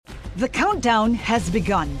The countdown has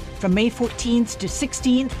begun. From May 14th to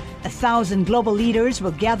 16th, 1,000 global leaders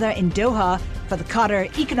will gather in Doha for the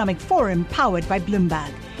Qatar Economic Forum powered by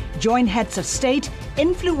Bloomberg. Join heads of state,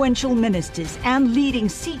 influential ministers, and leading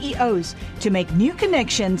CEOs to make new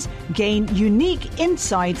connections, gain unique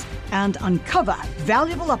insights, and uncover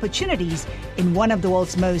valuable opportunities in one of the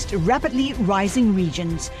world's most rapidly rising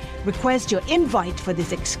regions. Request your invite for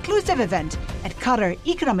this exclusive event at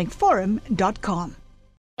QatarEconomicForum.com.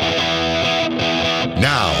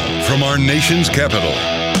 Now, from our nation's capital,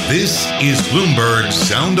 this is Bloomberg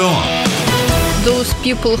Sound On. Those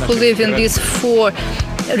people who live in these four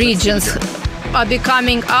regions are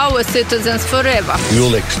becoming our citizens forever. We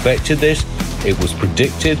all expected this. It was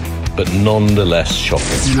predicted, but nonetheless shocking.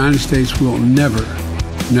 The United States will never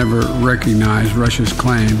recognize Russia's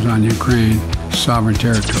claims on Ukraine sovereign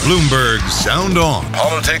territory. Bloomberg Sound On.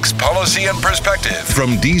 Politics, policy, and perspective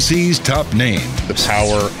from D.C.'s top name. The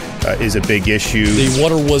power is a big issue. The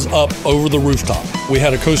water was up over the rooftop. We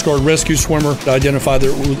had a Coast Guard rescue swimmer identify that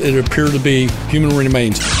it appeared to be human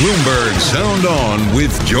remains. Bloomberg Sound On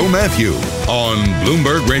with Joe Matthew on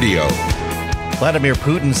Bloomberg Radio. Vladimir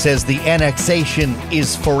Putin says the annexation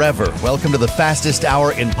is forever. Welcome to the fastest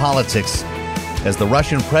hour in politics. As the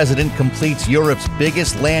Russian president completes Europe's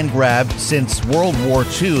biggest land grab since World War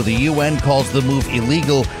II, the UN calls the move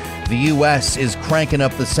illegal. The U.S. is cranking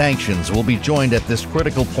up the sanctions. We'll be joined at this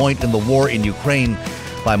critical point in the war in Ukraine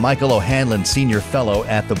by Michael O'Hanlon, senior fellow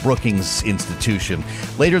at the Brookings Institution.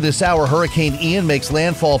 Later this hour, Hurricane Ian makes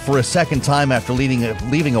landfall for a second time after leaving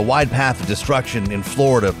a wide path of destruction in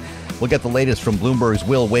Florida. We'll get the latest from Bloomberg's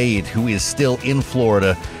Will Wade, who is still in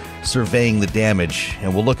Florida surveying the damage.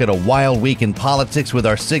 And we'll look at a wild week in politics with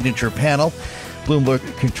our signature panel. Bloomberg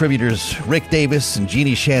contributors Rick Davis and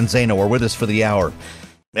Jeannie Shanzano are with us for the hour.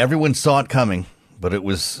 Everyone saw it coming, but it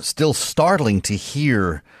was still startling to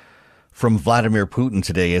hear from Vladimir Putin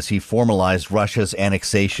today as he formalized Russia's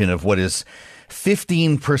annexation of what is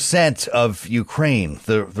 15% of Ukraine,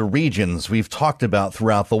 the regions we've talked about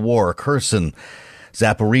throughout the war, Kherson,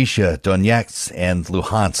 Zaporizhia, Donetsk, and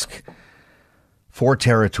Luhansk. 4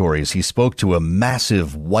 territories. He spoke to a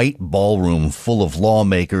massive white ballroom full of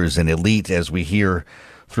lawmakers and elite, as we hear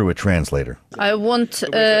through a translator. I want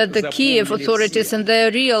the Kiev authorities and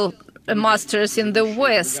the real masters in the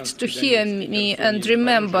West to hear me and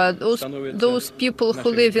remember those people who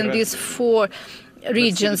live in these 4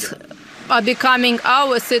 regions are becoming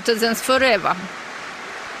our citizens forever.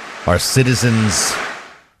 Our citizens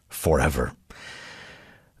forever.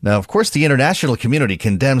 Now, of course, the international community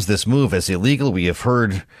condemns this move as illegal. We have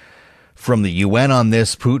heard from the UN on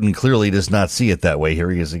this. Putin clearly does not see it that way. Here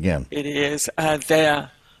he is again. It is their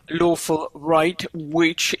lawful right,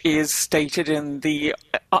 which is stated in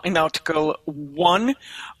Article 1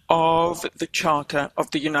 of the Charter of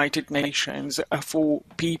the United Nations for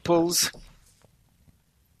people's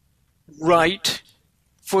right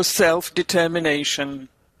for self-determination.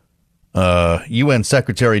 UN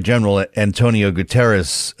Secretary General Antonio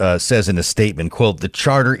Guterres says in a statement, quote, "The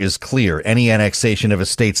charter is clear. Any annexation of a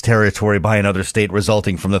state's territory by another state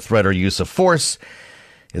resulting from the threat or use of force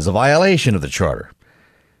is a violation of the charter."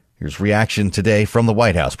 Here's reaction today from the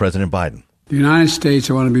White House, President Biden. The United States,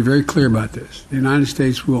 I want to be very clear about this. The United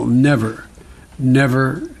States will never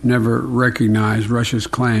recognize Russia's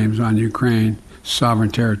claims on Ukraine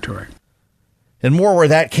sovereign territory. And more where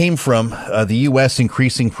that came from, the U.S.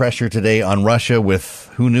 increasing pressure today on Russia with,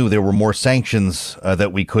 who knew there were more sanctions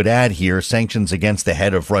that we could add here, sanctions against the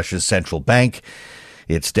head of Russia's central bank,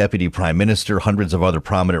 its deputy prime minister, hundreds of other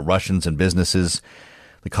prominent Russians and businesses,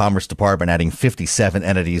 the Commerce Department adding 57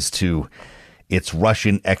 entities to its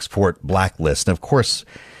Russian export blacklist. And of course,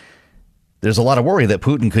 there's a lot of worry that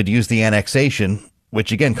Putin could use the annexation,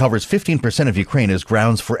 which again covers 15% of Ukraine, as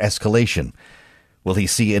grounds for escalation. Will he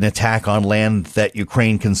see an attack on land that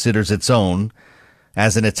Ukraine considers its own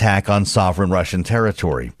as an attack on sovereign Russian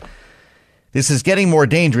territory? This is getting more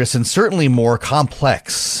dangerous and certainly more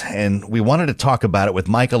complex, and we wanted to talk about it with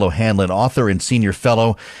Michael O'Hanlon, author and senior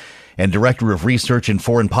fellow and director of research and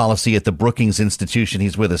foreign policy at the Brookings Institution.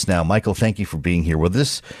 He's with us now. Michael, thank you for being here. Will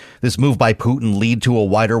this move by Putin lead to a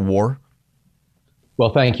wider war?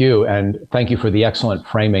 Well, thank you, and thank you for the excellent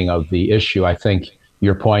framing of the issue. I think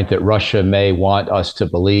your point that Russia may want us to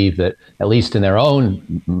believe that, at least in their own,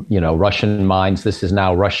 Russian minds, this is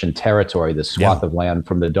now Russian territory, this swath of land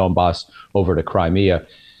from the Donbass over to Crimea.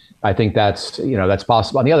 I think that's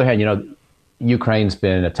possible. On the other hand, Ukraine's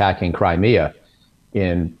been attacking Crimea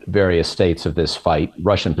in various states of this fight,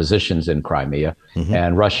 Russian positions in Crimea,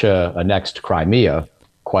 and Russia annexed Crimea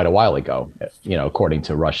quite a while ago, according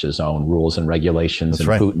to Russia's own rules and regulations. That's and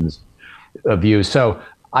right. Putin's views. So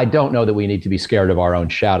I don't know that we need to be scared of our own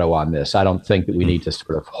shadow on this. I don't think that we need to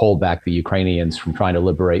sort of hold back the Ukrainians from trying to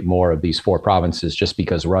liberate more of these 4 provinces just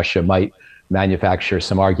because Russia might manufacture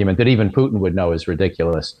some argument that even Putin would know is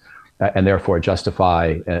ridiculous and therefore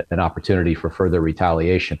justify an opportunity for further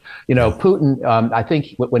retaliation. You know, Putin, I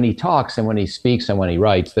think when he talks and when he speaks and when he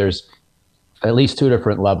writes, there's at least 2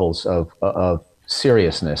 different levels of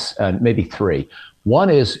seriousness, and maybe 3.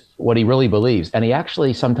 One is what he really believes, and he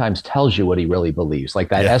actually sometimes tells you what he really believes, like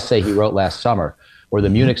that essay he wrote last summer, or the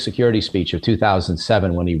Munich security speech of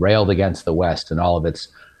 2007 when he railed against the West and all of its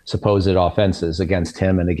supposed offenses against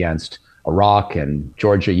him and against Iraq and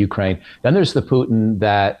Georgia, Ukraine. Then there's the Putin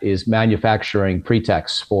that is manufacturing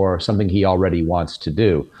pretexts for something he already wants to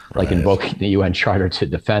do, like invoking the UN Charter to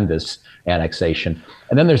defend this annexation.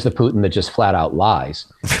 And then there's the Putin that just flat out lies,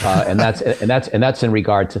 and that's in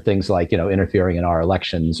regard to things like, you know, interfering in our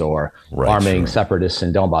elections or arming separatists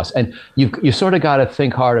in Donbass. And you sort of got to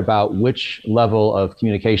think hard about which level of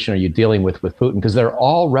communication are you dealing with Putin, because they're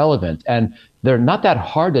all relevant and they're not that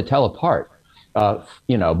hard to tell apart.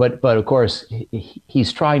 You know, but of course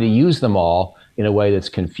he's trying to use them all in a way that's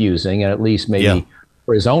confusing, and at least maybe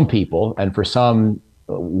for his own people and for some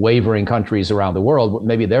wavering countries around the world,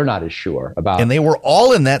 maybe they're not as sure about. And they were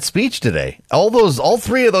all in that speech today. All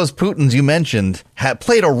 3 of those Putins you mentioned had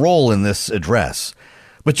played a role in this address.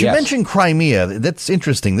 But you mentioned Crimea. That's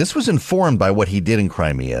interesting. This was informed by what he did in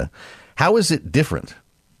Crimea. How is it different?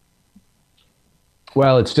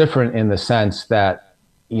 Well, it's different in the sense that,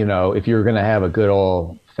 you know, if you're going to have a good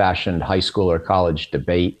old fashioned high school or college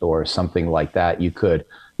debate or something like that, you could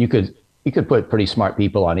put pretty smart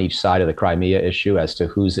people on each side of the Crimea issue as to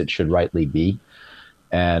whose it should rightly be,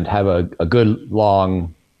 and have a good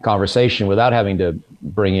long conversation without having to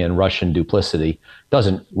bring in Russian duplicity.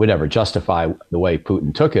 Would never justify the way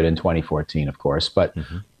Putin took it in 2014, of course, but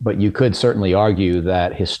you could certainly argue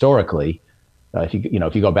that historically, if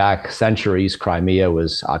you go back centuries, Crimea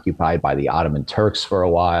was occupied by the Ottoman Turks for a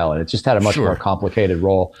while, and it just had a much more complicated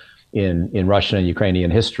role in Russian and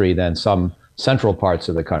Ukrainian history than some central parts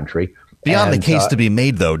of the country. Beyond the case to be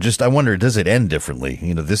made, though, I wonder, does it end differently?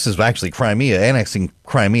 You know, this is actually Crimea. Annexing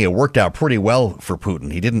Crimea worked out pretty well for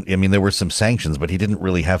Putin. There were some sanctions, but he didn't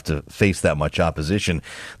really have to face that much opposition.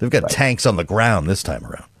 They've got tanks on the ground this time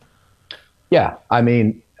around. Yeah,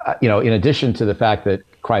 in addition to the fact that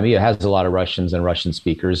Crimea has a lot of Russians and Russian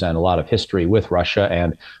speakers and a lot of history with Russia,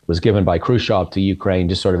 and was given by Khrushchev to Ukraine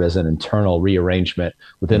just sort of as an internal rearrangement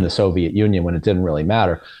within the Soviet Union when it didn't really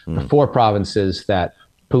matter. The 4 provinces that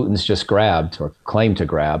Putin's just grabbed or claimed to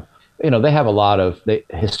grab, they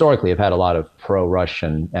historically have had a lot of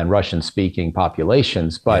pro-Russian and Russian-speaking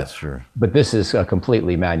populations, but this is a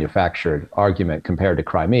completely manufactured argument compared to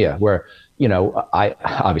Crimea, where, you know, I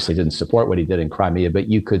obviously didn't support what he did in Crimea, but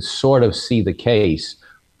you could sort of see the case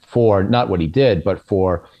for not what he did, but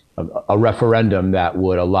for a referendum that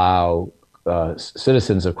would allow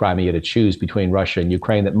citizens of Crimea to choose between Russia and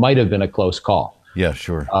Ukraine. That might have been a close call. Yeah,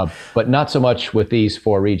 sure. But not so much with these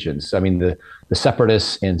 4 regions. I mean, the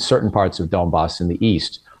separatists in certain parts of Donbass in the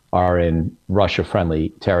east are in Russia-friendly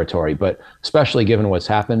territory. But especially given what's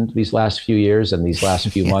happened these last few years and these last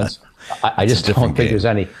few months, I just don't think there's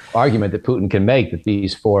any argument that Putin can make that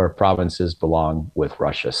these 4 provinces belong with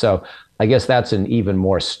Russia. So I guess that's an even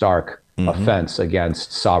more stark offense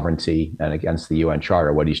against sovereignty and against the UN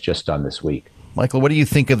Charter, what he's just done this week. Michael, what do you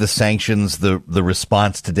think of the sanctions, the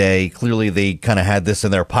response today? Clearly, they kind of had this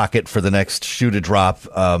in their pocket for the next shoe to drop.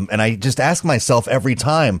 And I just ask myself every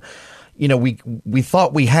time, you know, we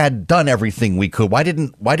thought we had done everything we could. Why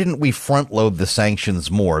didn't we front load the sanctions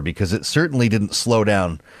more? Because it certainly didn't slow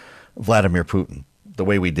down Vladimir Putin the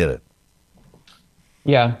way we did it.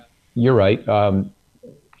 Yeah, you're right.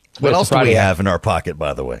 What else do we have in our pocket,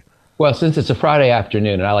 by the way? Well, since it's a Friday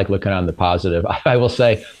afternoon and I like looking on the positive, I will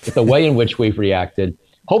say that the way in which we've reacted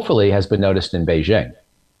hopefully has been noticed in Beijing,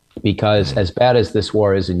 because as bad as this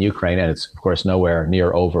war is in Ukraine, and it's, of course, nowhere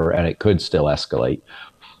near over and it could still escalate,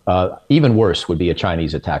 even worse would be a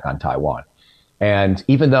Chinese attack on Taiwan. And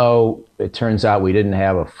even though it turns out we didn't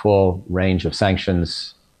have a full range of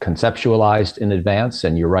sanctions conceptualized in advance,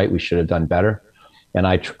 and you're right, we should have done better. And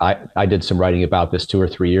I did some writing about this 2 or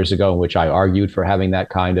 3 years ago in which I argued for having that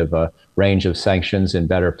kind of a range of sanctions in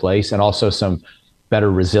better place, and also some better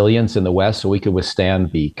resilience in the West so we could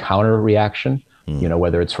withstand the counter reaction, you know,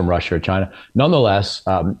 whether it's from Russia or China. Nonetheless,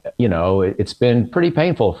 you know, it's been pretty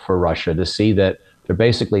painful for Russia to see that they're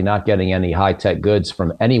basically not getting any high-tech goods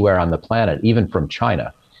from anywhere on the planet, even from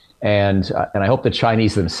China. And I hope the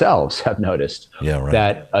Chinese themselves have noticed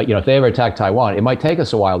that, if they ever attack Taiwan, it might take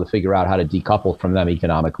us a while to figure out how to decouple from them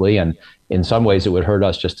economically. And in some ways, it would hurt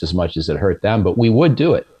us just as much as it hurt them. But we would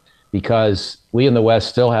do it because we in the West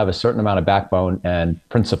still have a certain amount of backbone and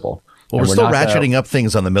principle. Well, we're still ratcheting up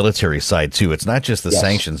things on the military side, too. It's not just the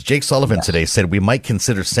sanctions. Jake Sullivan today said we might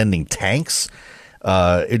consider sending tanks.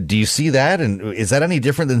 Do you see that? And is that any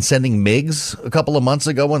different than sending MiGs a couple of months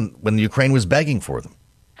ago when Ukraine was begging for them?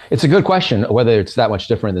 It's a good question whether it's that much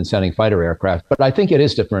different than sending fighter aircraft, but I think it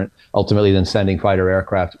is different ultimately than sending fighter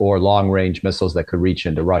aircraft or long-range missiles that could reach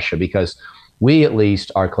into Russia, because we at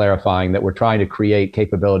least are clarifying that we're trying to create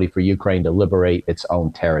capability for Ukraine to liberate its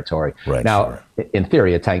own territory. Right, now, in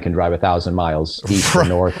theory, a tank can drive 1,000 miles east or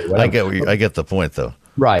north. Or whatever. I get the point, though.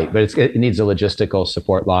 Right, but it needs a logistical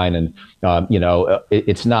support line, and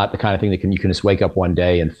it's not the kind of thing that you can just wake up one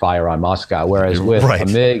day and fire on Moscow. Whereas with a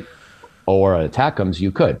MiG or an ATACMS,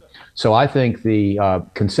 you could. So I think the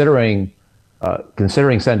considering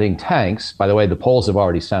sending tanks. By the way, the Poles have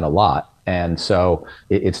already sent a lot, and so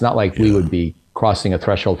it's not like we would be crossing a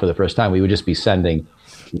threshold for the first time. We would just be sending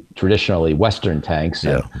traditionally Western tanks,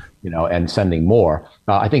 and sending more.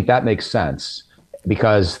 I think that makes sense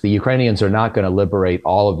because the Ukrainians are not going to liberate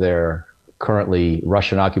all of their currently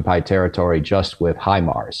Russian-occupied territory just with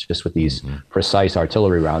HIMARS, just with these precise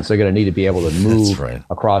artillery rounds. They're going to need to be able to move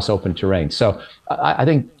across open terrain. So I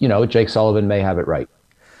think, Jake Sullivan may have it right.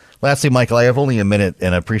 Lastly, Michael, I have only a minute,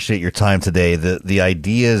 and I appreciate your time today. The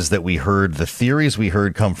ideas that we heard, the theories we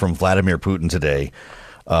heard come from Vladimir Putin today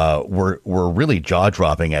were really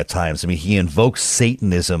jaw-dropping at times. I mean, he invokes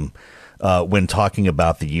Satanism when talking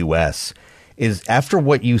about the U.S. After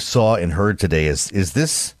what you saw and heard today, is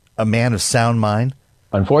this a man of sound mind?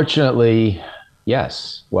 Unfortunately,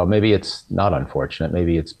 yes. Well, maybe it's not unfortunate.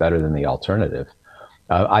 Maybe it's better than the alternative.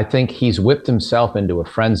 I think he's whipped himself into a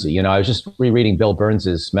frenzy. I was just rereading Bill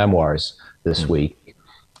Burns' memoirs this week.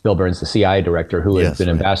 Bill Burns, the CIA director, who had been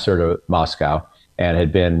ambassador to Moscow and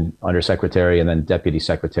had been undersecretary and then deputy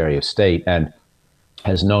secretary of state and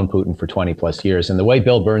has known Putin for 20 plus years. And the way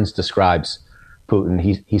Bill Burns describes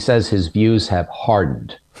Putin, he says his views have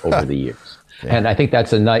hardened over the years. And I think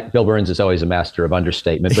that's Bill Burns is always a master of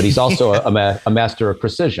understatement, but he's also a master of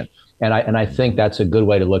precision. And I think that's a good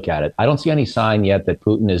way to look at it. I don't see any sign yet that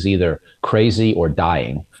Putin is either crazy or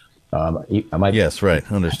dying. Yes,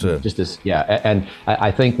 right. Understood. And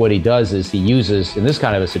I think what he does is he uses, in this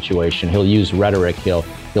kind of a situation, he'll use rhetoric. He'll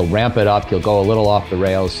ramp it up. He'll go a little off the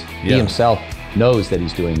rails. He himself knows that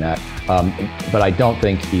he's doing that. But I don't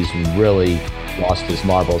think he's really lost his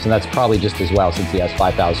marbles. And that's probably just as well since he has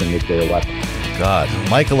 5,000 nuclear weapons. God.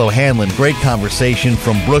 Michael O'Hanlon, great conversation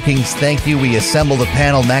from Brookings. Thank you. We assemble the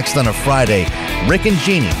panel next on a Friday. Rick and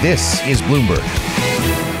Jeannie, this is Bloomberg.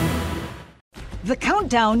 The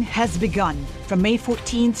countdown has begun. From May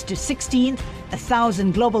 14th to 16th,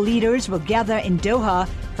 1,000 global leaders will gather in Doha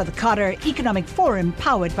for the Qatar Economic Forum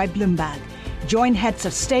powered by Bloomberg. Join heads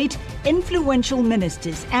of state, influential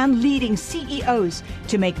ministers, and leading CEOs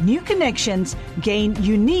to make new connections, gain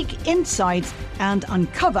unique insights, and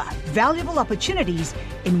uncover valuable opportunities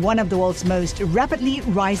in one of the world's most rapidly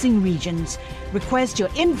rising regions. Request your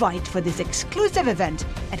invite for this exclusive event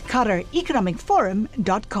at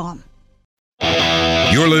QatarEconomicForum.com.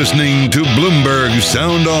 You're listening to Bloomberg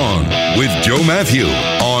Sound On with Joe Matthew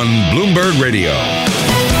on Bloomberg Radio.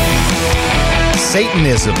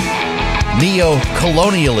 Satanism,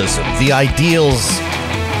 neo-colonialism, the ideals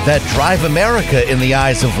that drive America in the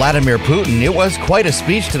eyes of Vladimir Putin. It was quite a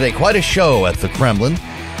speech today, quite a show at the Kremlin.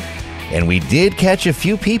 And we did catch a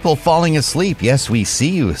few people falling asleep. Yes, we see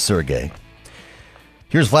you, Sergei.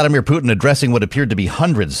 Here's Vladimir Putin addressing what appeared to be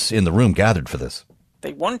hundreds in the room gathered for this.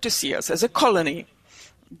 They want to see us as a colony.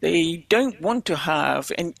 They don't want to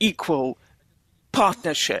have an equal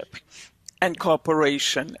partnership and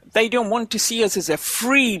cooperation. They don't want to see us as a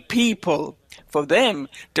free people. For them,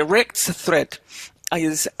 direct threat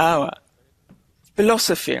is our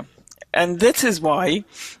philosophy. And this is why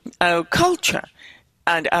our culture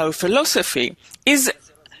and our philosophy is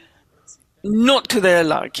not to their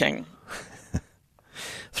liking.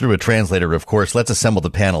 Through a translator, of course. Let's assemble the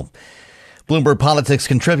panel. Bloomberg Politics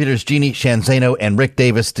contributors Jeannie Shanzano and Rick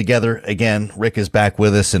Davis together again. Rick is back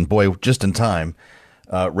with us, and boy, just in time.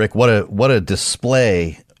 Rick, what a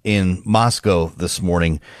display in Moscow this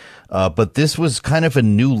morning. But this was kind of a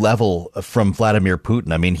new level from Vladimir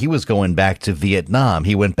Putin. I mean, he was going back to Vietnam.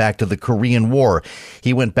 He went back to the Korean War.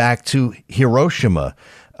 He went back to Hiroshima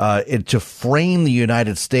to frame the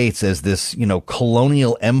United States as this,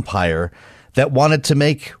 colonial empire that wanted to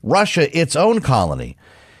make Russia its own colony.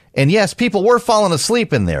 And yes, people were falling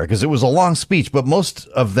asleep in there because it was a long speech, but most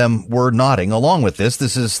of them were nodding along with this.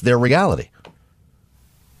 This is their reality.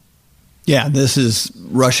 Yeah, this is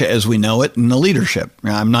Russia as we know it and the leadership.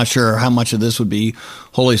 I'm not sure how much of this would be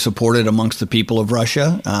wholly supported amongst the people of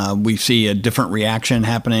Russia. We see a different reaction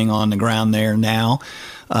happening on the ground there now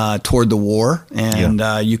toward the war. And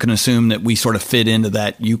you can assume that we sort of fit into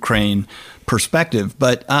that Ukraine perspective.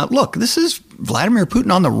 But look, this is Vladimir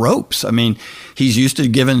Putin on the ropes. I mean, he's used to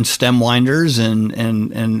giving stem winders and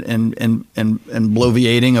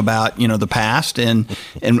bloviating about, the past, and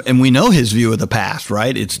we know his view of the past,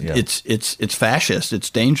 right? It's fascist, it's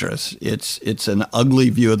dangerous, it's an ugly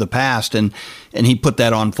view of the past, and he put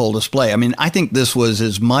that on full display. I mean, I think this was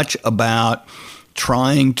as much about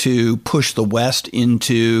trying to push the West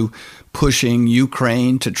into pushing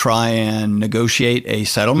Ukraine to try and negotiate a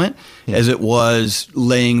settlement as it was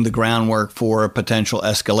laying the groundwork for a potential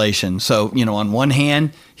escalation. So, on one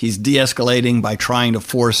hand, he's de-escalating by trying to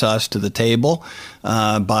force us to the table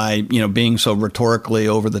by, being so rhetorically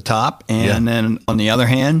over the top. And then on the other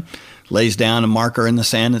hand, lays down a marker in the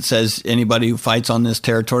sand that says anybody who fights on this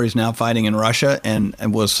territory is now fighting in Russia, and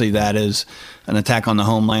we'll see that as an attack on the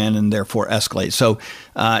homeland and therefore escalate. So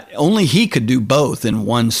only he could do both in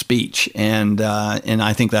one speech, and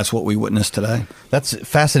I think that's what we witnessed today. That's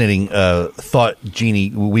fascinating thought, Jeannie.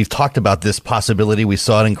 We've talked about this possibility. We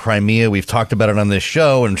saw it in Crimea. We've talked about it on this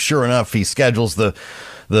show, and sure enough, he schedules the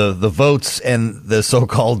votes and the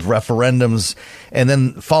so-called referendums, and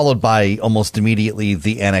then followed by almost immediately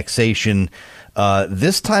the annexation.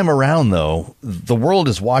 This time around, though, the world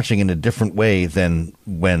is watching in a different way than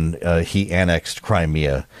when he annexed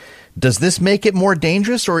Crimea. Does this make it more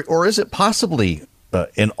dangerous, or is it possibly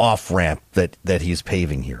an off-ramp that he's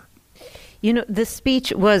paving here? The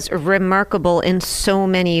speech was remarkable in so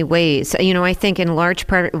many ways. I think in large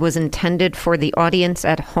part it was intended for the audience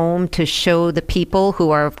at home to show the people who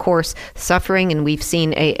are, of course, suffering. And we've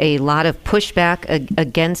seen a lot of pushback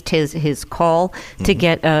against his call to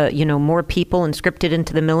get, more people conscripted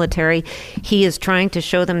into the military. He is trying to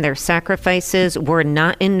show them their sacrifices were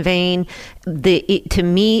not in vain. To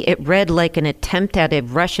me, it read like an attempt at a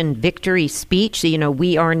Russian victory speech.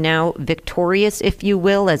 We are now victorious, if you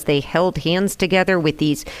will, as they held hands together with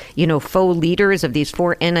these, faux leaders of these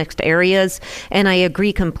 4 annexed areas. And I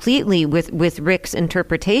agree completely with Rick's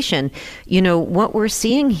interpretation. What we're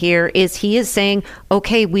seeing here is he is saying,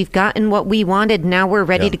 okay, we've gotten what we wanted. Now we're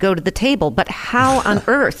ready to go to the table. But how on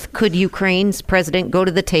earth could Ukraine's president go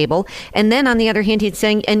to the table? And then on the other hand, he's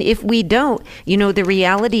saying, and if we don't, the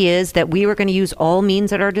reality is that we were going to use all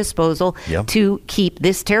means at our disposal to keep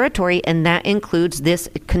this territory, and that includes this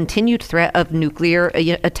continued threat of nuclear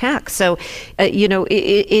attacks. So,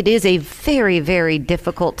 it is a very, very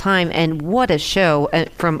difficult time, and what a show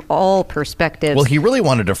from all perspectives. Well, he really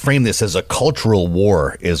wanted to frame this as a cultural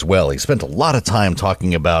war as well. He spent a lot of time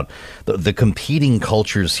talking about the competing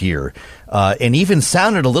cultures here, and even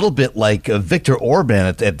sounded a little bit like Viktor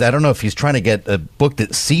Orban. I don't know if he's trying to get booked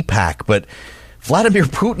at CPAC, but Vladimir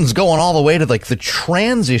Putin's going all the way to the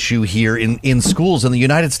trans issue here in schools in the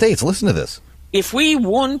United States. Listen to this. If we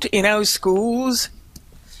want in our schools,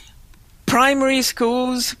 primary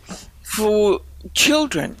schools, for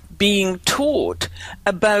children being taught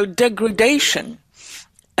about degradation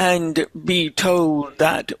and be told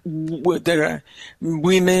that there are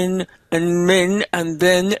women and men and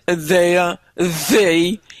then they are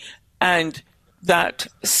they, and that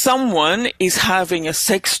someone is having a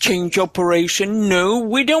sex change operation. No,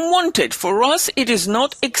 we don't want it. For us, it is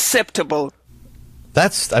not acceptable.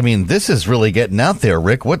 This is really getting out there,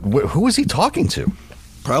 Rick. Who is he talking to?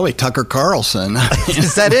 Probably Tucker Carlson.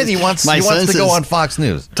 Is that it? He wants to go on Fox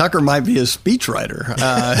News. Tucker might be a speechwriter.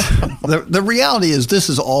 The reality is this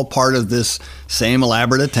is all part of this same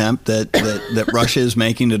elaborate attempt that Russia is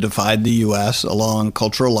making to divide the U.S. along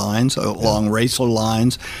cultural lines, along racial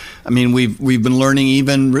lines. I mean, we've been learning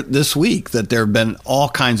even this week that there have been all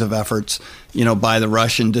kinds of efforts, by the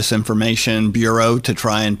Russian Disinformation Bureau to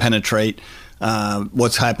try and penetrate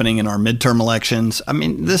what's happening in our midterm elections. I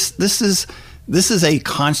mean, this is a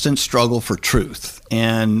constant struggle for truth,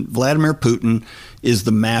 and Vladimir Putin is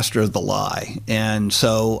the master of the lie. And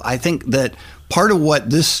so I think that part of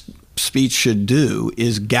what this speech should do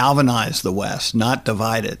is galvanize the West, not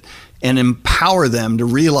divide it, and empower them to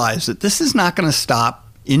realize that this is not going to stop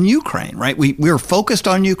in Ukraine, right? We're focused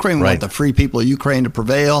on Ukraine. We want the free people of Ukraine to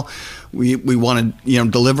prevail. We want to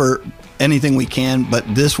deliver anything we can, but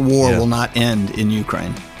this war will not end in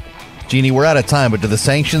Ukraine. Jeannie, we're out of time, but do the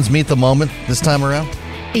sanctions meet the moment this time around?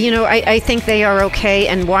 I think they are okay,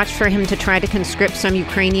 and watch for him to try to conscript some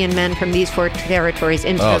Ukrainian men from these 4 territories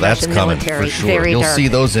into the that's Russian coming military. for sure. Very You'll dark. see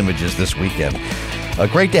those images this weekend.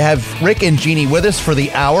 Great to have Rick and Jeannie with us for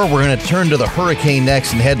the hour. We're going to turn to the hurricane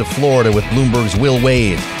next and head to Florida with Bloomberg's Will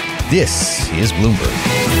Wade. This is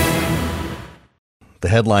Bloomberg. The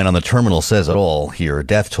headline on the terminal says it all here.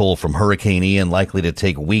 Death toll from Hurricane Ian likely to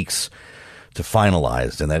take weeks to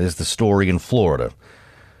finalize, and that is the story in Florida.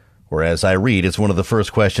 Whereas I read, it's one of the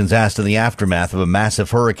first questions asked in the aftermath of a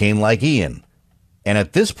massive hurricane like Ian. And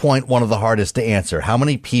at this point, one of the hardest to answer. How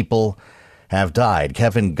many people have died?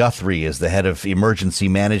 Kevin Guthrie is the head of emergency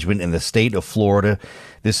management in the state of Florida.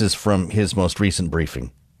 This is from his most recent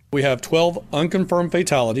briefing. We have 12 unconfirmed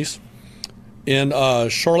fatalities. In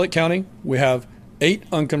Charlotte County, we have 8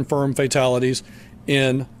 unconfirmed fatalities.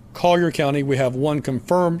 In Collier County, we have 1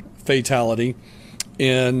 confirmed fatality.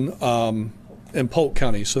 In Polk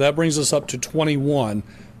County. So that brings us up to 21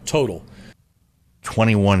 total.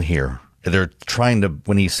 21 here. They're trying to,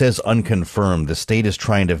 when he says unconfirmed, the state is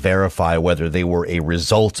trying to verify whether they were a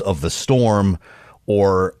result of the storm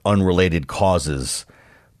or unrelated causes.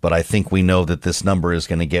 But I think we know that this number is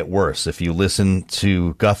going to get worse. If you listen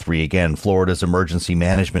to Guthrie, again, Florida's emergency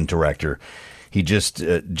management director, he just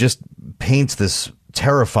paints this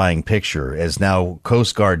terrifying picture as now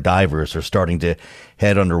Coast Guard divers are starting to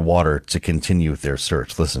head underwater to continue their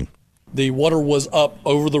search. Listen. The water was up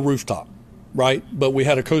over the rooftop, right? But we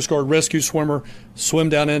had a Coast Guard rescue swimmer swim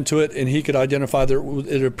down into it, and he could identify that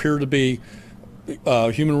it appeared to be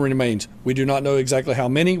human remains. We do not know exactly how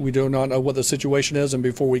many. We do not know what the situation is, and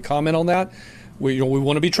before we comment on that, we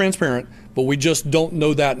want to be transparent, but we just don't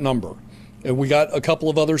know that number. And we got a couple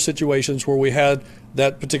of other situations where we had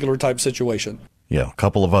that particular type situation. Yeah, a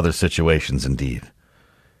couple of other situations indeed.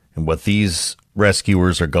 And what these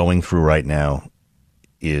rescuers are going through right now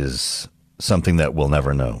is something that we'll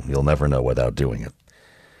never know. You'll never know without doing it.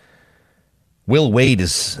 Will Wade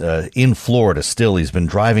is in Florida still. He's been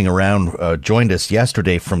driving around, joined us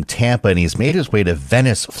yesterday from Tampa, and he's made his way to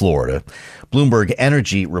Venice, Florida. Bloomberg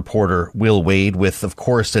energy reporter Will Wade with, of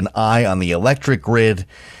course, an eye on the electric grid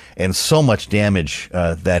and so much damage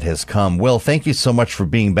that has come. Will, thank you so much for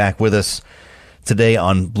being back with us today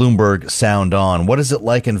on Bloomberg Sound On. What is it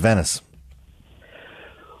like in Venice?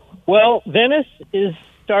 Well, Venice is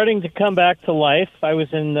starting to come back to life. I was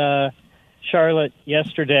in Charlotte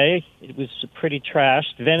yesterday. It was pretty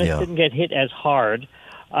trashed. Venice didn't get hit as hard.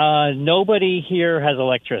 Nobody here has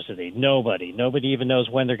electricity. Nobody even knows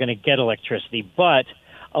when they're going to get electricity. But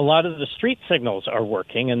a lot of the street signals are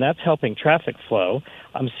working, and that's helping traffic flow.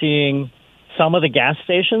 I'm seeing some of the gas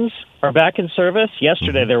stations are back in service.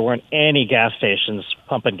 Yesterday, there weren't any gas stations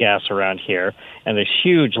pumping gas around here, and there's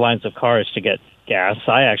huge lines of cars to get gas.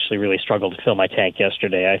 I actually really struggled to fill my tank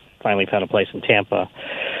yesterday. I finally found a place in Tampa.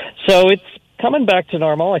 So it's coming back to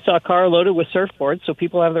normal. I saw a car loaded with surfboards, so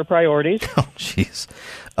people have their priorities. Oh, jeez.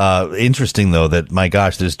 Interesting, though, that, my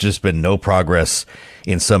gosh, there's just been no progress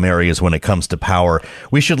in some areas when it comes to power.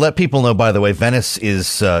 We should let people know, by the way, Venice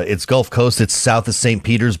is it's Gulf Coast. It's south of St.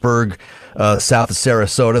 Petersburg, south of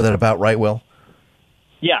Sarasota. That about right, Will?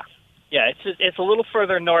 Yeah. It's a little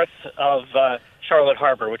further north of Charlotte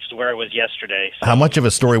Harbor, which is where I was yesterday. So. How much of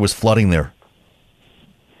a story was flooding there?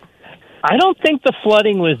 I don't think the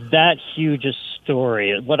flooding was that huge a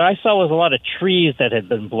story. What I saw was a lot of trees that had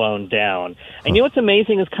been blown down. And you know what's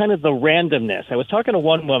amazing is kind of the randomness. I was talking to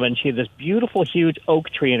one woman. She had this beautiful, huge oak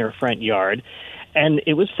tree in her front yard, and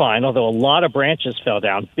it was fine, although a lot of branches fell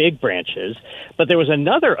down, big branches. But there was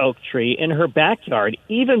another oak tree in her backyard,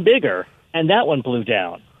 even bigger, and that one blew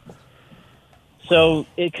down. So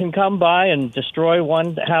it can come by and destroy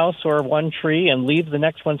one house or one tree and leave the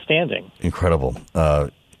next one standing. Incredible.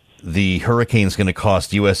 The hurricane's going to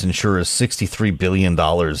cost U.S. insurers $63 billion,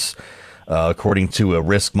 according to a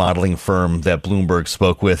risk modeling firm that Bloomberg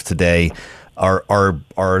spoke with today. Are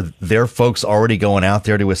there folks already going out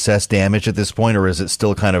there to assess damage at this point, or is it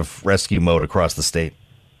still kind of rescue mode across the state?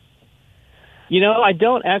 You know, I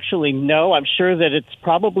don't actually know. I'm sure that it's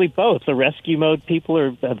probably both. The rescue mode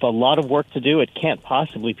people have a lot of work to do. It can't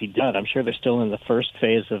possibly be done. I'm sure they're still in the first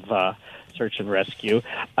phase of search and rescue.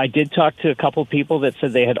 I did talk to a couple people that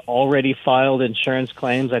said they had already filed insurance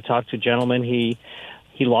claims. I talked to a gentleman. He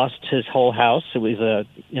lost his whole house. It was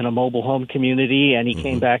in a mobile home community, and he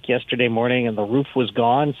came back yesterday morning, and the roof was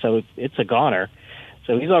gone, so it's a goner.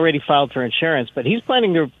 So he's already filed for insurance, but he's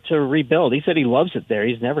planning to rebuild. He said he loves it there.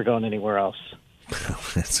 He's never going anywhere else.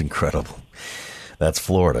 That's incredible. That's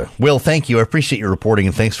Florida. Will, thank you. I appreciate your reporting,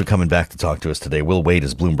 and thanks for coming back to talk to us today. Will Wade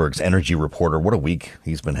is Bloomberg's energy reporter. What a week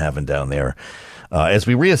he's been having down there. As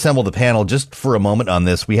we reassemble the panel, just for a moment on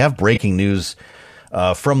this, we have breaking news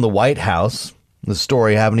from the White House. The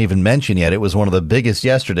story I haven't even mentioned yet. It was one of the biggest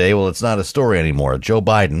yesterday. Well, it's not a story anymore. Joe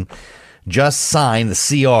Biden just signed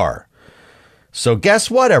the CR. So guess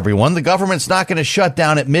what, everyone? The government's not going to shut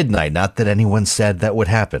down at midnight. Not that anyone said that would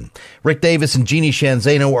happen. Rick Davis and Jeannie Sheehan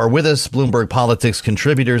Zaino are with us, Bloomberg Politics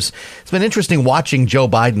contributors. It's been interesting watching Joe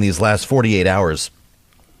Biden these last 48 hours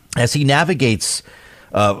as he navigates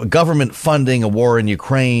government funding, a war in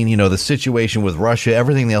Ukraine, the situation with Russia,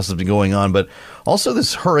 everything else that's been going on, but also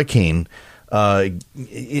this hurricane.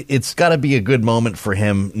 It's got to be a good moment for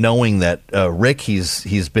him knowing that, Rick,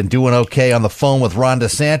 he's been doing okay on the phone with Ron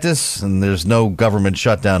DeSantis, and there's no government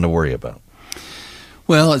shutdown to worry about.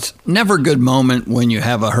 Well, it's never a good moment when you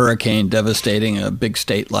have a hurricane devastating a big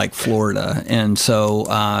state like Florida. And so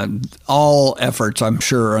all efforts, I'm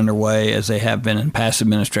sure, are underway, as they have been in past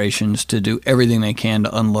administrations, to do everything they can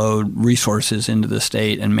to unload resources into the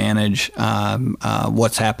state and manage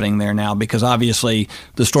what's happening there now. Because obviously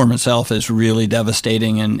the storm itself is really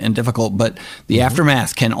devastating and difficult, but the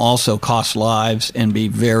aftermath can also cost lives and be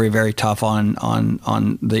very, very tough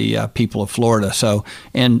on the people of Florida. So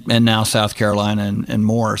and now South Carolina and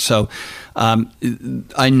more. So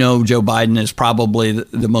I know Joe Biden is probably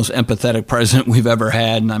the most empathetic president we've ever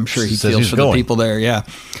had, and I'm sure he feels for the people there. Yeah.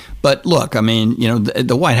 But look, I mean,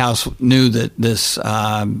 the White House knew that this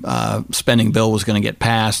spending bill was going to get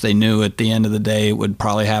passed. They knew at the end of the day it would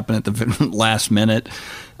probably happen at the last minute.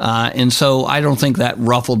 And so I don't think that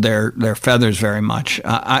ruffled their feathers very much.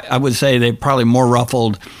 I would say they're probably more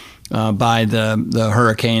ruffled by the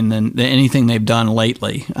hurricane than anything they've done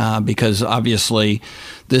lately, because obviously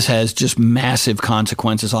this has just massive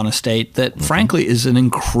consequences on a state that, frankly, is an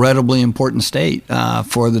incredibly important state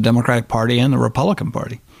for the Democratic Party and the Republican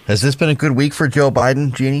Party. Has this been a good week for Joe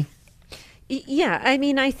Biden, Jeannie? Yeah, I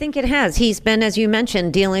mean, I think it has. He's been, as you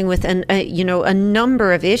mentioned, dealing with a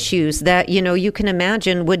number of issues that, you can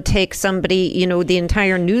imagine would take somebody, the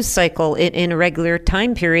entire news cycle in a regular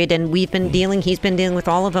time period. And he's been dealing with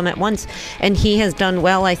all of them at once. And he has done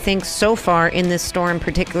well, I think, so far in this storm,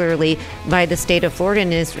 particularly by the state of Florida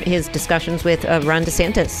and his discussions with Ron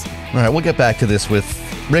DeSantis. All right, we'll get back to this with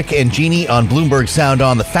Rick and Jeannie on Bloomberg Sound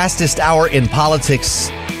On, the fastest hour in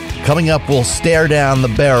politics. Coming up, we'll stare down the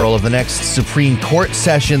barrel of the next Supreme Court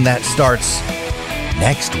session that starts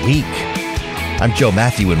next week. I'm Joe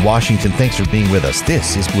Matthew in Washington. Thanks for being with us.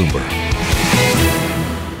 This is Bloomberg.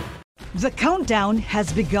 The countdown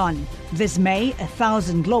has begun. This May,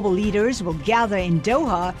 1,000 global leaders will gather in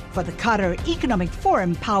Doha for the Qatar Economic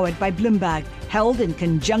Forum powered by Bloomberg, held in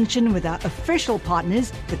conjunction with our official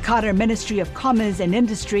partners, the Qatar Ministry of Commerce and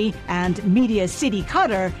Industry and Media City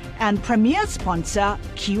Qatar, and premier sponsor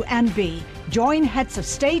QNB. Join heads of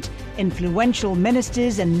state, influential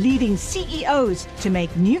ministers, and leading CEOs to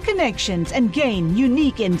make new connections and gain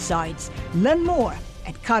unique insights. Learn more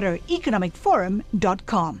at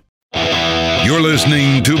QatarEconomicForum.com. You're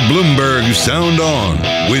listening to Bloomberg Sound On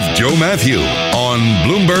with Joe Matthew on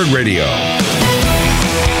Bloomberg Radio.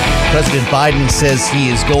 President Biden says he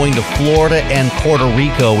is going to Florida and Puerto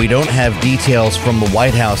Rico. We don't have details from the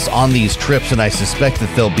White House on these trips, and I suspect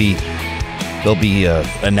that they'll be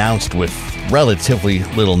announced with relatively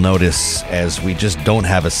little notice, as we just don't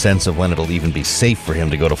have a sense of when it'll even be safe for him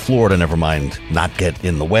to go to Florida, never mind not get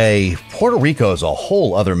in the way. Puerto Rico is a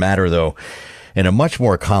whole other matter, though, and a much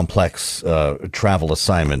more complex travel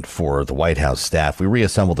assignment for the White House staff. We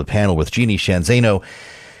reassembled the panel with Jeannie Sheehan Zaino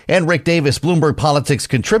and Rick Davis, Bloomberg Politics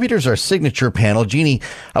contributors, our signature panel. Jeannie,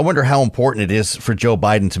 I wonder how important it is for Joe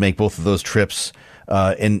Biden to make both of those trips.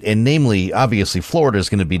 And namely, obviously, Florida is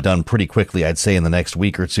going to be done pretty quickly, I'd say, in the next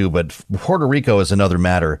week or two. But Puerto Rico is another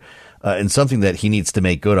matter and something that he needs to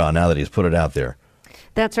make good on now that he's put it out there.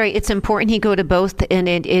 That's right. It's important he go to both, and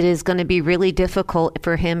it is going to be really difficult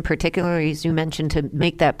for him, particularly, as you mentioned, to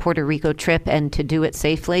make that Puerto Rico trip and to do it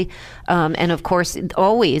safely. And of course,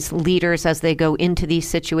 always leaders, as they go into these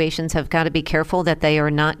situations, have got to be careful that they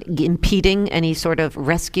are not impeding any sort of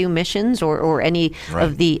rescue missions or any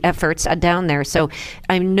of the efforts down there. So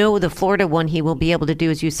I know the Florida one he will be able to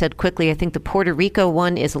do, as you said, quickly. I think the Puerto Rico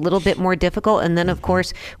one is a little bit more difficult. And then, of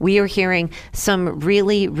course, we are hearing some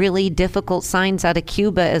really, really difficult signs out of Cuba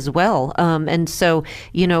as well. And so,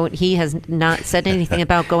 he has not said anything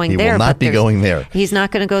about going there. He will not be going there. He's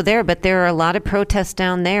not going to go there, but there are a lot of protests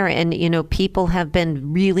down there. And, people have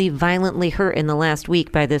been really violently hurt in the last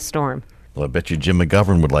week by this storm. Well, I bet you Jim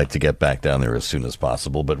McGovern would like to get back down there as soon as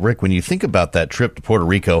possible. But, Rick, when you think about that trip to Puerto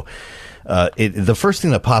Rico, the first thing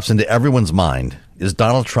that pops into everyone's mind is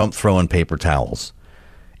Donald Trump throwing paper towels.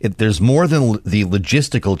 There's more than the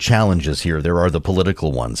logistical challenges here. There are the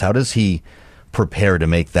political ones. How does he prepare to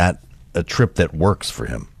make that a trip that works for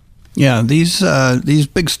him? Yeah, these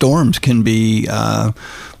big storms can be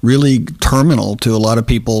really terminal to a lot of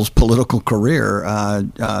people's political career.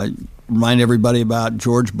 Remind everybody about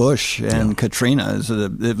George Bush and Katrina.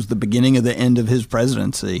 It was the beginning of the end of his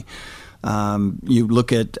presidency. You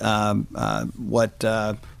look at what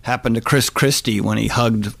happened to Chris Christie when he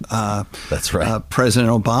hugged That's right.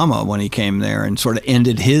 President Obama when he came there and sort of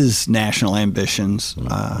ended his national ambitions.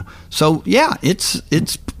 So yeah, it's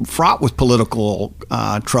fraught with political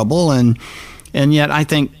trouble, and yet I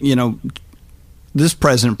think this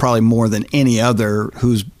president probably more than any other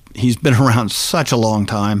he's been around such a long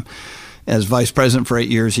time. As vice president for 8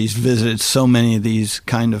 years, he's visited so many of these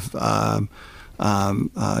kind of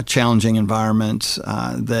challenging environments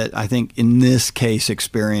that I think in this case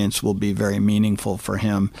experience will be very meaningful for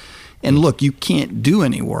him. And look, you can't do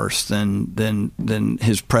any worse than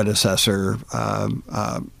his predecessor,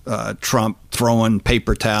 Trump, throwing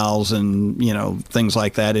paper towels and things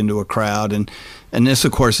like that into a crowd. And this,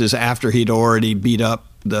 of course, is after he'd already beat up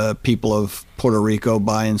the people of Puerto Rico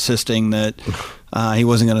by insisting that he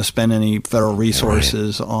wasn't going to spend any federal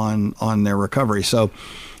resources on their recovery. So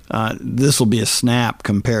this will be a snap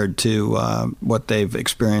compared to what they've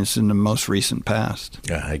experienced in the most recent past.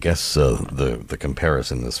 Yeah, I guess the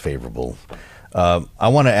comparison is favorable. I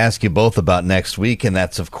want to ask you both about next week, and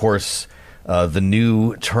that's, of course, the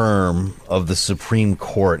new term of the Supreme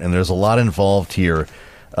Court. And there's a lot involved here.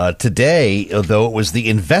 Today, though, it was the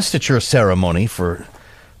investiture ceremony for,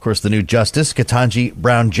 of course, the new Justice, Ketanji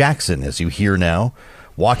Brown Jackson, as you hear now,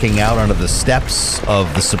 walking out onto the steps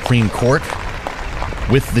of the Supreme Court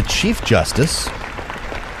with the Chief Justice.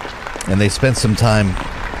 And they spent some time,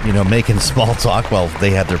 making small talk while they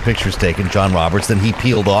had their pictures taken, John Roberts. Then he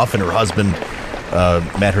peeled off, and her husband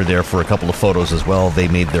met her there for a couple of photos as well. They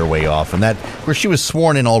made their way off. And where she was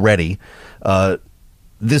sworn in already,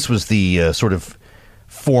 this was the sort of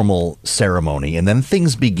formal ceremony. And then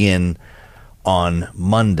things begin on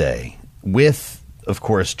Monday with, of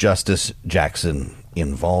course, Justice Jackson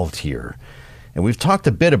involved here. And we've talked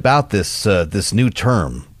a bit about this new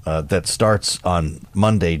term that starts on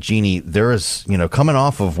Monday. Jeannie, there is, coming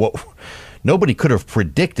off of what nobody could have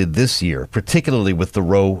predicted this year, particularly with the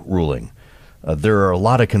Roe ruling. There are a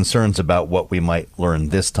lot of concerns about what we might learn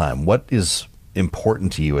this time. What is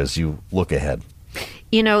important to you as you look ahead?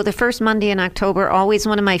 The first Monday in October, always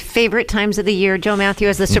one of my favorite times of the year, Joe Matthew,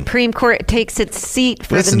 as the Supreme Court takes its seat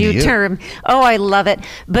for the new term. Oh, I love it.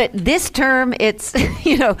 But this term, it's,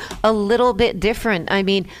 a little bit different. I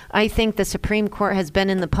mean, I think the Supreme Court has been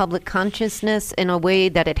in the public consciousness in a way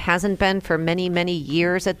that it hasn't been for many, many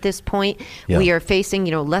years at this point. Yeah. We are facing,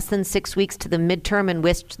 less than 6 weeks to the midterm in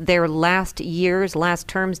which their last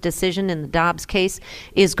term's decision in the Dobbs case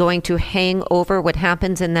is going to hang over what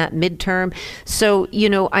happens in that midterm. So,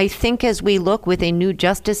 I think as we look with a new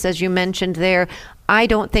justice, as you mentioned there, I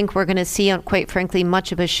don't think we're going to see, quite frankly,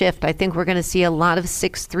 much of a shift. I think we're going to see a lot of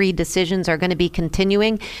 6-3 decisions are going to be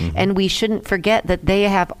continuing. Mm-hmm. And we shouldn't forget that they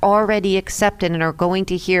have already accepted and are going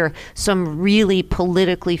to hear some really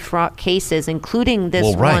politically fraught cases, including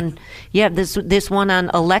this one. Yeah, this one on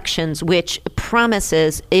elections, which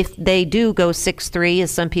promises, if they do go 6-3,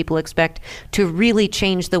 as some people expect, to really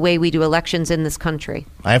change the way we do elections in this country.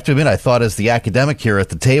 I have to admit, I thought as the academic here at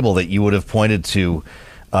the table that you would have pointed to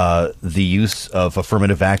the use of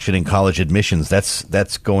affirmative action in college admissions.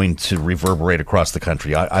 That's going to reverberate across the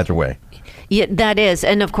country either way. Yeah, that is.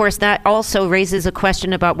 And of course, that also raises a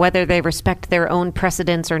question about whether they respect their own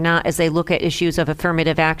precedents or not as they look at issues of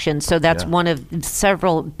affirmative action. So that's one of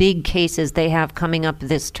several big cases they have coming up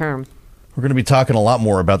this term. We're going to be talking a lot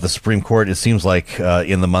more about the Supreme Court, it seems like,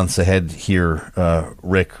 in the months ahead here,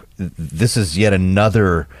 Rick. This is yet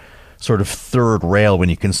another sort of third rail when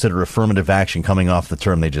you consider affirmative action coming off the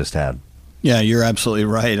term they just had. Yeah, you're absolutely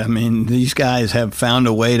right. I mean, these guys have found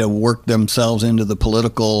a way to work themselves into the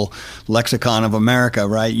political lexicon of America,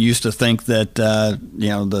 right? You used to think that,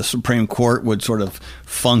 the Supreme Court would sort of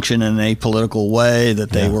function in a political way, that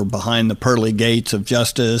they were behind the pearly gates of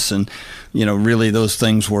justice. And, really those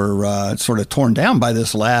things were sort of torn down by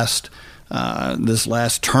this last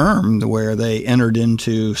term, where they entered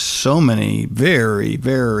into so many very,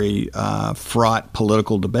 very fraught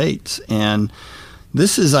political debates. And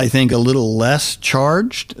this is, I think, a little less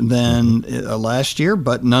charged than last year,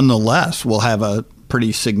 but nonetheless will have a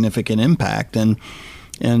pretty significant impact. And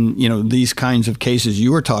these kinds of cases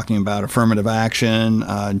you were talking about, affirmative action,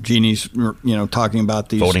 Jeannie's, talking about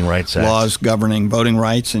these voting rights laws governing voting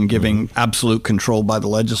rights and giving absolute control by the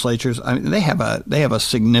legislatures. I mean, they have a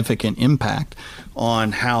significant impact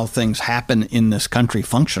on how things happen in this country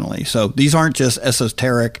functionally. So these aren't just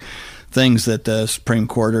esoteric things that the Supreme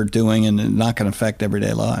Court are doing and not going to affect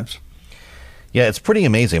everyday lives. Yeah, it's pretty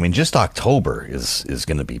amazing. I mean, just October is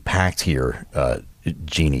going to be packed here,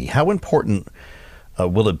 Jeannie. How important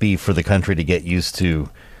will it be for the country to get used to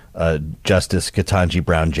Justice Ketanji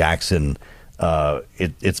Brown Jackson?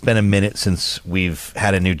 It's been a minute since we've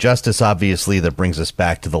had a new justice, obviously. That brings us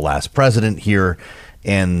back to the last president here.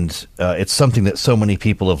 And it's something that so many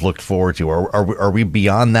people have looked forward to. Are we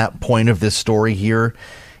beyond that point of this story here?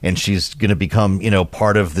 And she's going to become,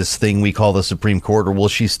 part of this thing we call the Supreme Court, or will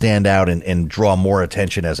she stand out and draw more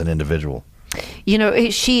attention as an individual?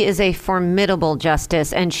 She is a formidable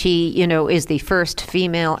justice, and she, is the first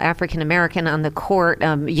female African-American on the court.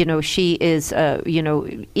 She is,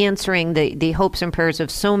 answering the hopes and prayers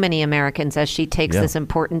of so many Americans as she takes this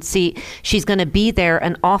important seat. She's going to be there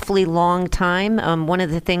an awfully long time. One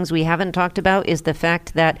of the things we haven't talked about is the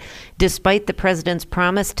fact that despite the president's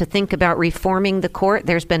promise to think about reforming the court,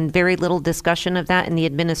 there's been very little discussion of that in the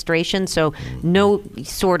administration. So no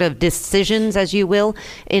sort of decisions, as you will,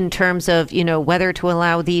 in terms of, whether to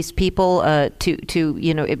allow these people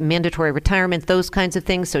to mandatory retirement, those kinds of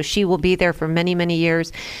things. So she will be there for many, many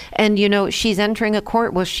years. And, she's entering a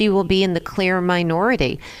court where she will be in the clear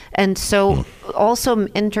minority. And so also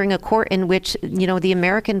entering a court in which, the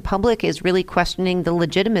American public is really questioning the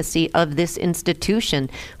legitimacy of this institution.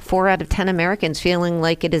 4 out of 10 Americans feeling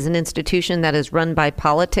like it is an institution that is run by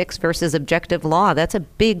politics versus objective law. That's a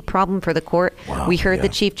big problem for the court. Wow, we heard the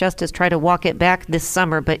Chief Justice try to walk it back this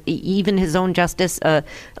summer, but even his own Justice,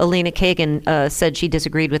 Elena Kagan, said she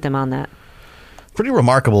disagreed with him on that. Pretty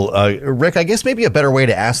remarkable. Rick, I guess maybe a better way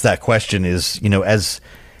to ask that question is,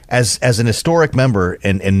 as an historic member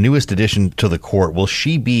and newest addition to the court, will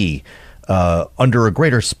she be under a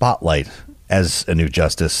greater spotlight as a new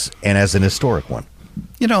justice and as an historic one?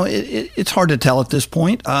 It's hard to tell at this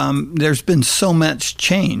point. There's been so much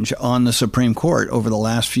change on the Supreme Court over the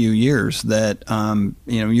last few years that,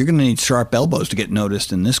 you're going to need sharp elbows to get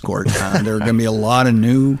noticed in this court. There are going to be a lot of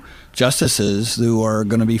new justices who are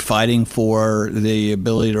going to be fighting for the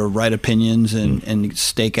ability to write opinions and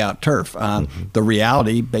stake out turf. The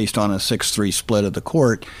reality, based on a 6-3 split of the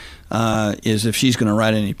court, is if she's going to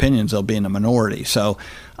write any opinions, they'll be in a minority. So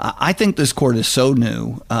I think this court is so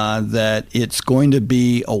new that it's going to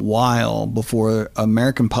be a while before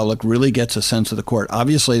American public really gets a sense of the court.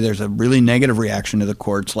 Obviously, there's a really negative reaction to the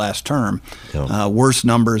court's last term, worst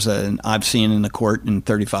numbers than I've seen in the court in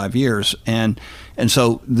 35 years. And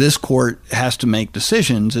so this court has to make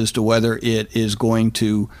decisions as to whether it is going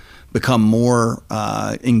to become more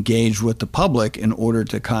engaged with the public in order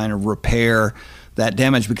to kind of repair that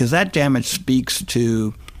damage, because that damage speaks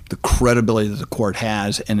to the credibility that the court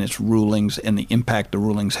has and its rulings and the impact the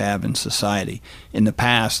rulings have in society. In the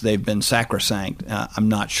past, they've been sacrosanct. I'm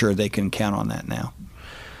not sure they can count on that now.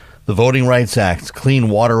 The Voting Rights Act, Clean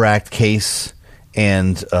Water Act case,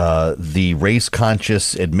 and the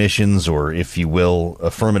race-conscious admissions, or if you will,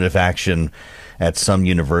 affirmative action at some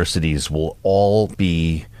universities will all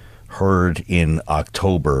be heard in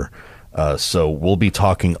October. So we'll be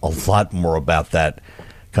talking a lot more about that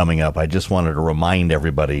coming up. I just wanted to remind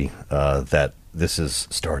everybody that this is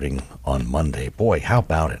starting on Monday. Boy, how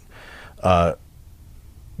about it?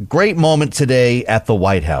 Great moment today at the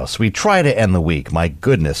White House. We try to end the week, my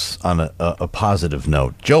goodness, on a positive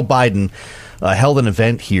note. Joe Biden held an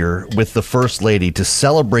event here with the First Lady to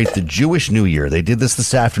celebrate the Jewish New Year. They did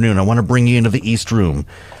this afternoon. I want to bring you into the East Room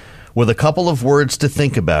with a couple of words to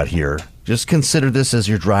think about here. Just consider this as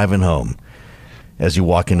you're driving home, as you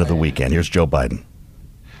walk into the weekend. Here's Joe Biden.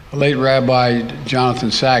 The late Rabbi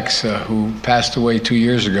Jonathan Sachs, who passed away 2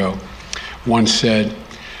 years ago, once said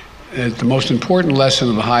that the most important lesson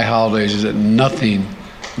of the high holidays is that nothing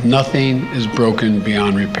is broken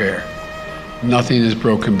beyond repair. Nothing is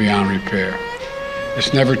broken beyond repair.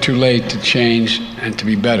 It's never too late to change and to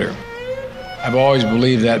be better. I've always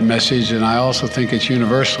believed that message, and I also think it's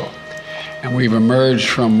universal. And we've emerged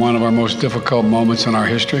from one of our most difficult moments in our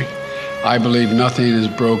history. I believe nothing is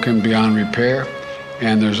broken beyond repair,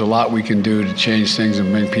 and there's a lot we can do to change things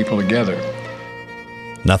and bring people together.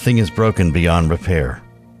 Nothing is broken beyond repair.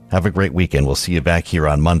 Have a great weekend. We'll see you back here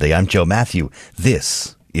on Monday. I'm Joe Matthew.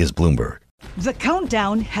 This is Bloomberg. The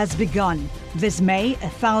countdown has begun. This May,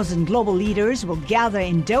 1,000 global leaders will gather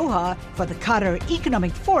in Doha for the Qatar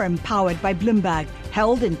Economic Forum powered by Bloomberg,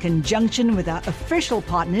 held in conjunction with our official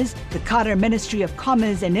partners, the Qatar Ministry of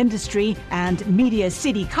Commerce and Industry and Media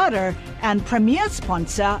City Qatar, and premier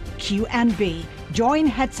sponsor QNB. Join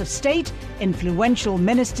heads of state, influential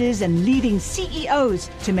ministers, and leading CEOs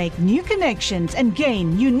to make new connections and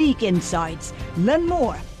gain unique insights. Learn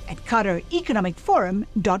more at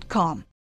QatarEconomicForum.com.